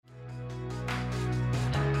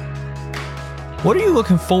What are you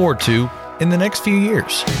looking forward to in the next few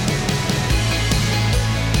years?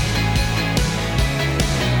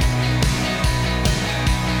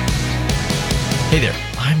 Hey there,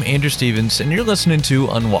 I'm Andrew Stevens, and you're listening to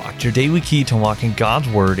Unlocked, your daily key to unlocking God's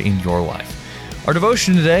Word in your life. Our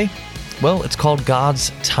devotion today, well, it's called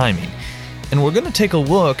God's Timing. And we're going to take a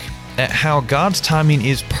look at how God's timing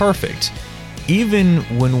is perfect, even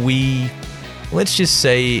when we, let's just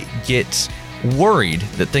say, get worried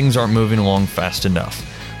that things aren't moving along fast enough.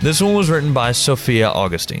 This one was written by Sophia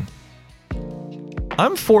Augustine.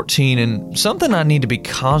 I'm 14, and something I need to be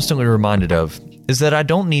constantly reminded of is that I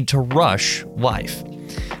don't need to rush life.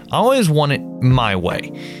 I always want it my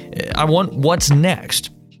way. I want what's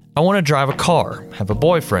next. I want to drive a car, have a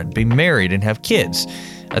boyfriend, be married, and have kids.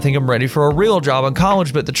 I think I'm ready for a real job in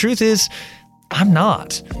college, but the truth is, I'm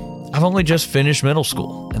not. I've only just finished middle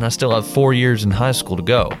school, and I still have 4 years in high school to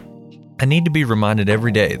go. I need to be reminded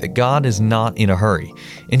every day that God is not in a hurry,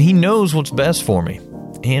 and He knows what's best for me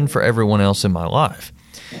and for everyone else in my life.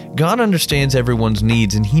 God understands everyone's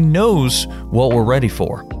needs, and He knows what we're ready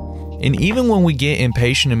for. And even when we get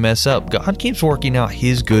impatient and mess up, God keeps working out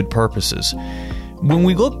His good purposes. When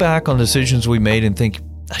we look back on decisions we made and think,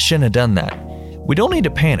 I shouldn't have done that, we don't need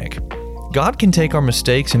to panic. God can take our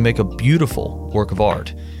mistakes and make a beautiful work of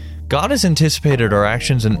art. God has anticipated our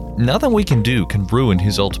actions, and nothing we can do can ruin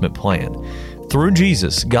His ultimate plan. Through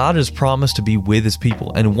Jesus, God has promised to be with His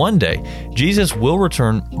people, and one day, Jesus will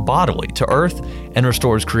return bodily to earth and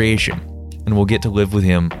restore His creation, and we'll get to live with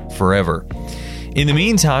Him forever. In the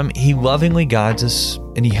meantime, He lovingly guides us,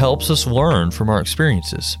 and He helps us learn from our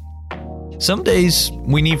experiences. Some days,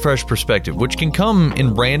 we need fresh perspective, which can come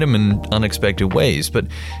in random and unexpected ways, but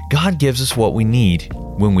God gives us what we need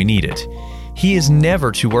when we need it. He is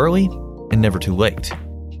never too early and never too late.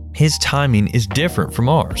 His timing is different from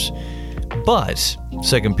ours. But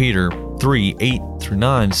 2 Peter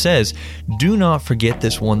 3:8-9 says, "Do not forget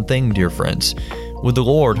this one thing, dear friends. With the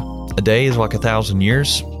Lord, a day is like 1,000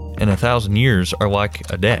 years, and 1,000 years are like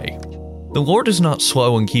a day." The Lord is not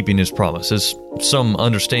slow in keeping His promises. Some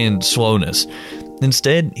understand slowness.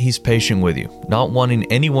 Instead, He's patient with you, not wanting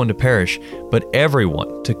anyone to perish, but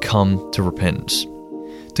everyone to come to repentance.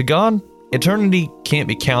 To God, eternity can't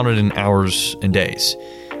be counted in hours and days.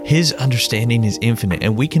 His understanding is infinite,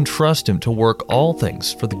 and we can trust Him to work all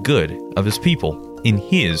things for the good of His people in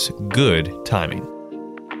His good timing.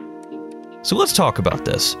 So let's talk about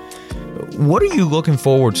this. What are you looking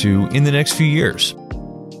forward to in the next few years?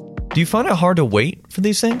 Do you find it hard to wait for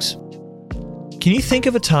these things? Can you think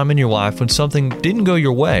of a time in your life when something didn't go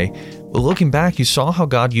your way, but looking back, you saw how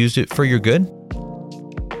God used it for your good?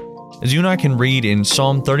 As you and I can read in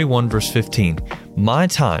Psalm 31, verse 15, "My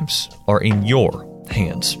times are in your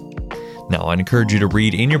hands." Now, I'd encourage you to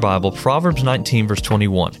read in your Bible Proverbs 19, verse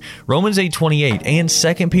 21, Romans 8:28, and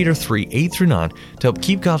 2 Peter 3:8-9 to help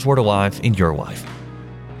keep God's Word alive in your life.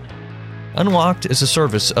 Unlocked is a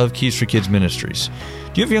service of Keys for Kids Ministries.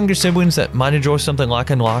 Do you have younger siblings that might enjoy something like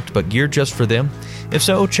Unlocked, but geared just for them? If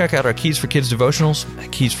so, check out our Keys for Kids devotionals at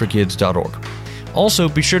keysforkids.org. Also,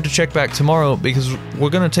 be sure to check back tomorrow because we're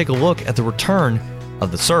going to take a look at the return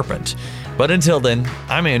of the serpent. But until then,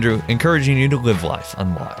 I'm Andrew, encouraging you to live life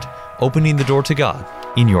unlocked, opening the door to God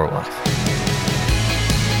in your life.